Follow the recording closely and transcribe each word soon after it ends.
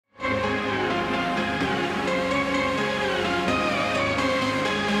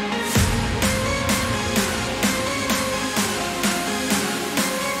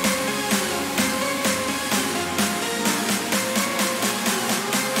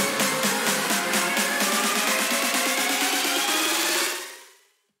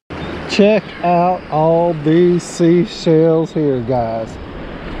Check out all these seashells here, guys.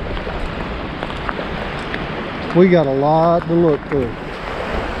 We got a lot to look through.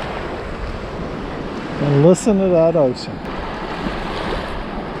 And listen to that ocean.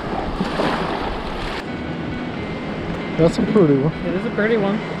 That's a pretty one. It is a pretty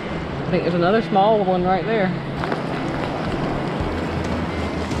one. I think there's another small one right there.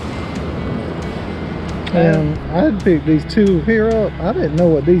 And I had picked these two here up. I didn't know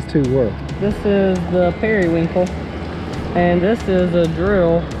what these two were. This is the periwinkle, and this is a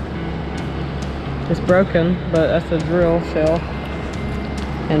drill. It's broken, but that's a drill shell.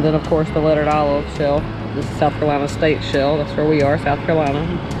 And then of course the lettered olive shell. This is South Carolina State shell. That's where we are, South Carolina,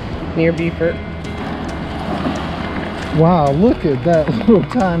 near Beaufort. Wow, look at that little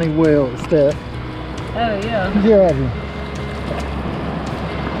tiny whale, Steph. Oh yeah. Yeah.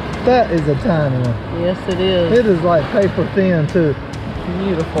 That is a tiny one. Yes, it is. It is like paper thin too.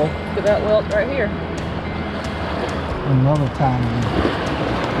 Beautiful. Look at that whelk right here. Another tiny one.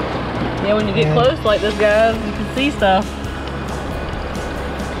 Yeah, when you get close like this, guys, you can see stuff.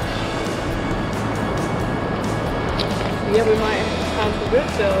 Yeah, we might find some good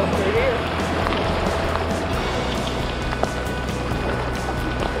shells right here.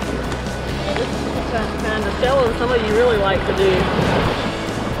 Yeah, this is the kind of shelling some of you really like to do.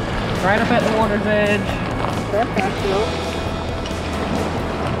 Right up at the water's edge. Shark eye shell.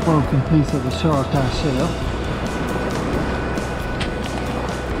 Broken piece of the shark eye shell.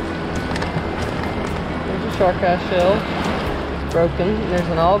 There's a shark eye shell. It's broken. There's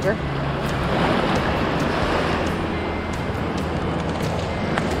an auger.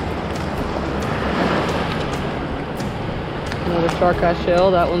 Another shark eye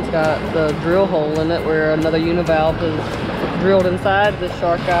shell. That one's got the drill hole in it where another univalve is drilled inside the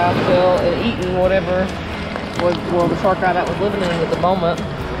shark eye shell and eating whatever was, well, the shark eye that was living in it at the moment.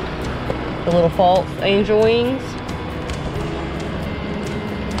 The little false angel wings.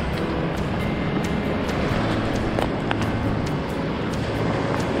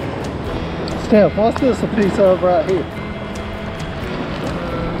 Steph, what's this a piece of right here?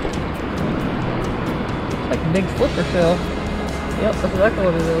 It's like a big slipper shell. Yep, that's exactly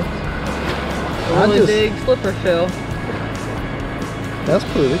what it is. A really big slipper shell. That's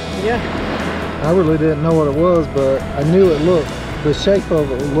pretty. Yeah. I really didn't know what it was, but I knew it looked, the shape of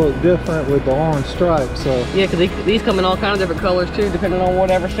it looked different with the orange stripe, so. Yeah, because these come in all kinds of different colors too, depending on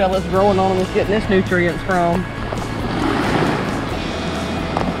whatever shell it's growing on and it's getting its nutrients from.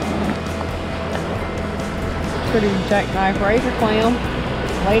 Pretty jackknife razor clam.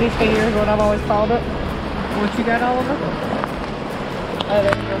 Lady's finger is what I've always called it. What you got, Oliver? Oh,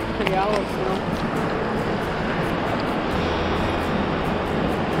 there's a pretty olive shell.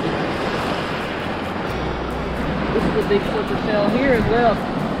 This is a big slipper shell here as well.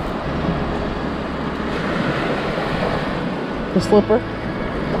 The slipper.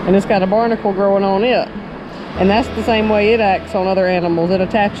 And it's got a barnacle growing on it. And that's the same way it acts on other animals. It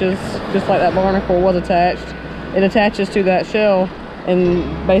attaches, just like that barnacle was attached. It attaches to that shell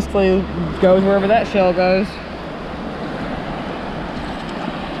and basically goes wherever that shell goes.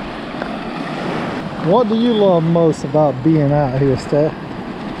 What do you love most about being out here, Steph?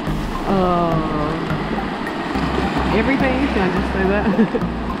 Everything, can I just say that?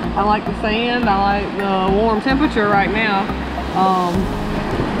 I like the sand, I like the warm temperature right now.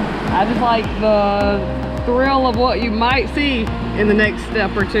 I just like the thrill of what you might see in the next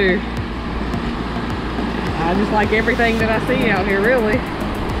step or two. I just like everything that I see out here, really.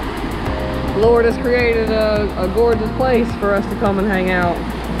 Lord has created a gorgeous place for us to come and hang out.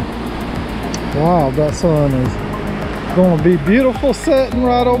 Wow, that sun is going to be beautiful setting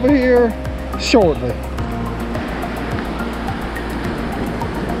right over here shortly.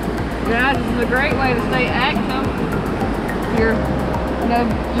 Guys, this is a great way to stay active. You're, you know,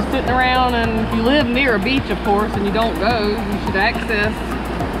 just sitting around, and if you live near a beach, of course, and you don't go, you should access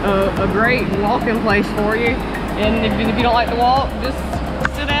a great walking place for you. And if you don't like to walk, just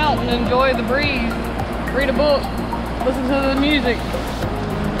sit out and enjoy the breeze. Read a book, listen to the music.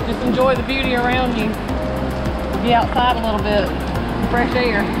 Just enjoy the beauty around you. Be outside a little bit, fresh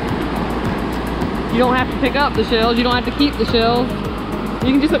air. You don't have to pick up the shells, you don't have to keep the shells.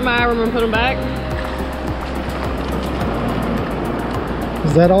 You can just admire them and put them back.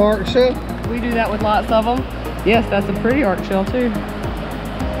 Is that an arc shell? We do that with lots of them. Yes, that's a pretty arc shell too.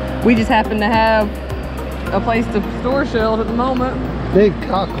 We just happen to have a place to store shells at the moment. Big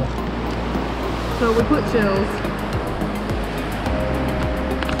cockle. So we put shells.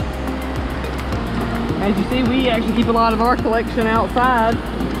 As you see, we actually keep a lot of our collection outside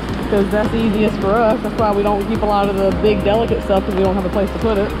because that's the easiest for us. That's why we don't keep a lot of the big delicate stuff, because we don't have a place to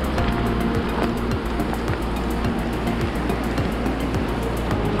put it.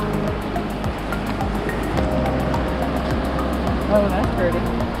 pretty.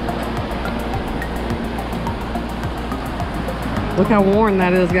 Look how worn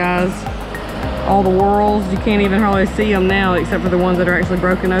that is, guys. All the whorls, you can't even hardly see them now except for the ones that are actually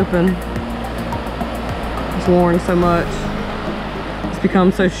broken open. It's worn so much. It's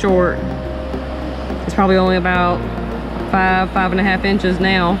become so short. It's probably only about 5.5 inches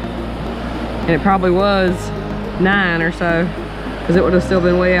now. And it probably was 9 or so, because it would have still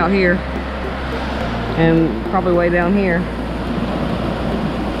been way out here. And probably way down here.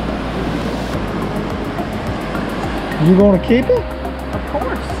 You gonna keep it? Of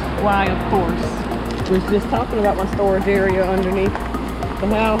course. Why, of course. We was just talking about my storage area underneath the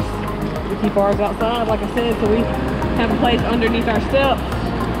house. We keep ours outside, like I said, so we have a place underneath our steps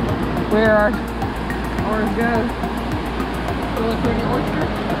where our ours go. Really pretty oyster.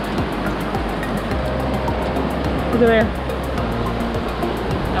 Look at there.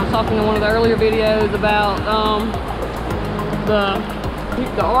 I was talking in one of the earlier videos about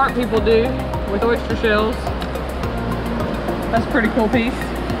the art people do with oyster shells. That's a pretty cool piece.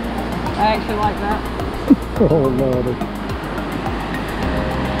 I actually like that. Oh Lordy.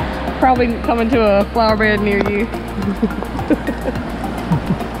 Probably coming to a flower bed near you.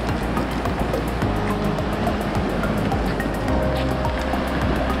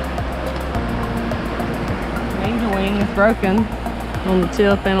 Angel wing is broken on the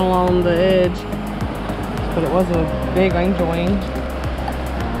tip and along the edge, but it was a big angel wing.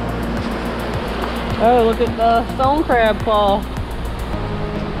 Oh, look at the stone crab claw.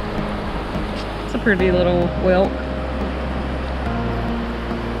 It's a pretty little whelk.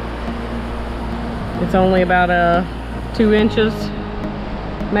 It's only about 2 inches,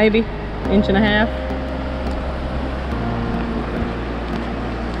 maybe, 1.5 inches.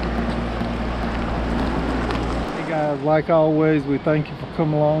 Hey guys, like always, we thank you for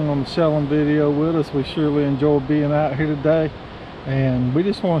coming along on the shelling video with us. We surely enjoyed being out here today. And we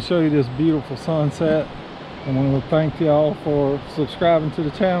just want to show you this beautiful sunset. And we want to thank y'all for subscribing to the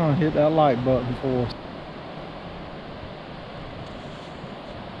channel and hit that like button for us.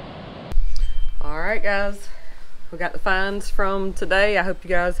 Alright guys, we got the finds from today. I hope you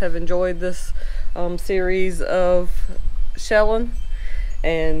guys have enjoyed this series of shelling.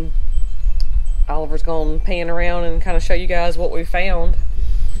 And Oliver's going to pan around and kind of show you guys what we found.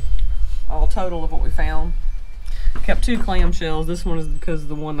 All total of what we found. Kept 2 clam shells. This one is because of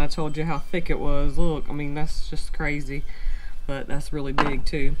the one I told you how thick it was. Look, I mean, that's just crazy. But that's really big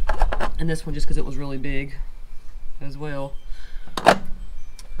too. And this one just because it was really big as well.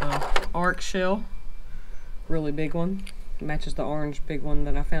 Arc shell. Really big one. Matches the orange big one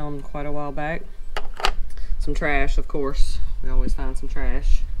that I found quite a while back. Some trash, of course. We always find some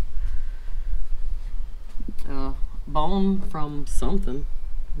trash. Bone from something.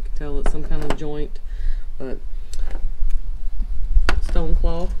 You can tell it's some kind of joint. But stone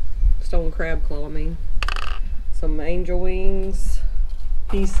crab claw, I mean. Some angel wings,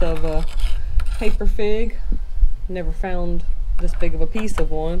 piece of a paper fig. Never found this big of a piece of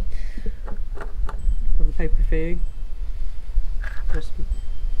one, of a paper fig.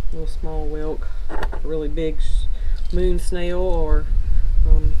 Little small whelk, a really big moon snail, or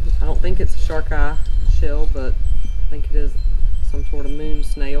I don't think it's a shark eye shell, but I think it is some sort of moon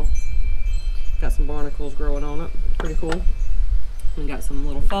snail. Got some barnacles growing on it. Pretty cool. We got some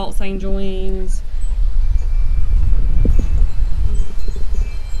little false angel wings.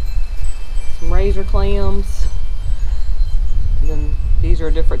 Some razor clams. And then these are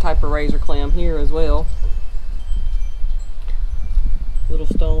a different type of razor clam here as well. A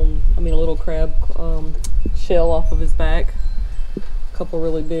little crab shell off of his back. A couple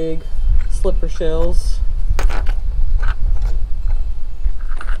really big slipper shells.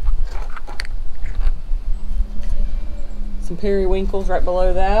 Some periwinkles right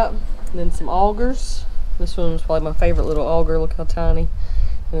below that, and then some augers. This one was probably my favorite little auger. Look how tiny,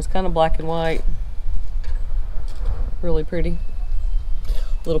 and it's kind of black and white. Really pretty.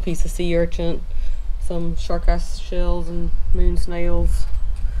 Little piece of sea urchin, some shark eye shells and moon snails,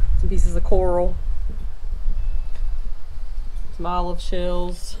 some pieces of coral, some olive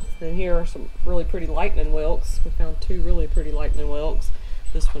shells, and here are some really pretty lightning whelks. We found 2 really pretty lightning whelks.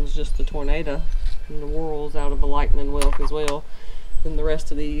 This one's just the tornado. And the whorls out of a lightning whelk as well. Then the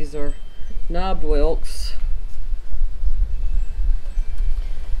rest of these are knobbed whelks.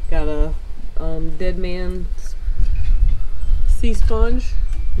 Got a dead man's sea sponge,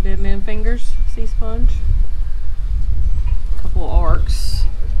 dead man fingers sea sponge. A couple of arcs,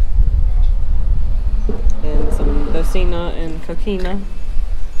 and some Docina and Coquina.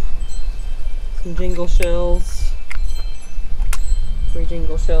 Some jingle shells. 3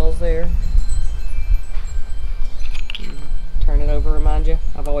 jingle shells there. Turn it over, remind you.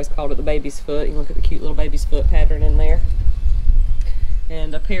 I've always called it the baby's foot. You look at the cute little baby's foot pattern in there.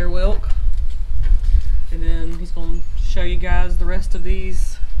 And a pear wilk. And then he's going to show you guys the rest of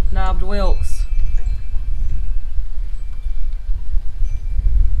these knobbed wilks.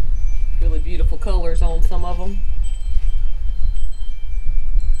 Really beautiful colors on some of them.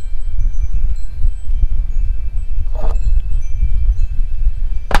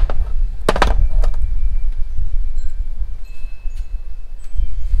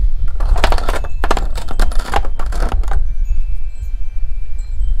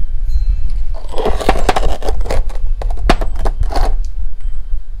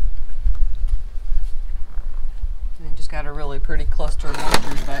 Got a really pretty cluster of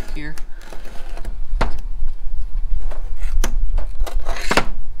oysters back here.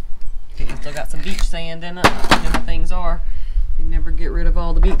 Still got some beach sand in it. You know how things are. You never get rid of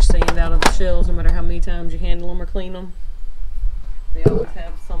all the beach sand out of the shells, no matter how many times you handle them or clean them. They always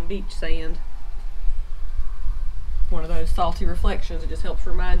have some beach sand. One of those salty reflections. It just helps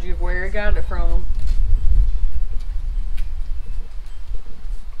remind you of where you got it from.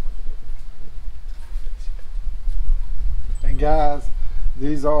 And guys,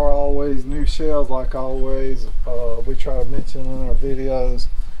 these are always new shells, like always. We try to mention in our videos.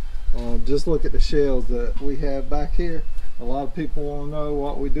 Just look at the shells that we have back here. A lot of people want to know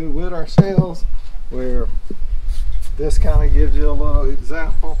what we do with our shells, where this kind of gives you a little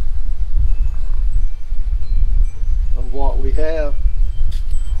example of what we have.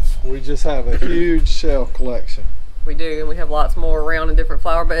 We just have a huge shell collection. We do, and we have lots more around in different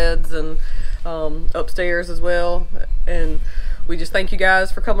flower beds and upstairs as well. And we just thank you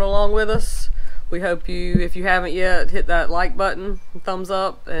guys for coming along with us. We hope you, if you haven't yet, hit that like button, thumbs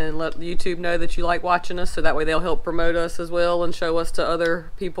up, and let YouTube know that you like watching us, so that way they'll help promote us as well and show us to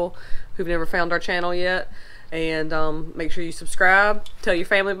other people who've never found our channel yet. And make sure you subscribe, tell your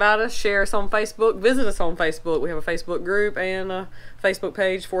family about us, share us on Facebook, visit us on Facebook. We have a Facebook group and a Facebook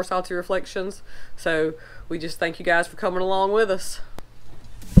page for Salty Reflections. So we just thank you guys for coming along with us.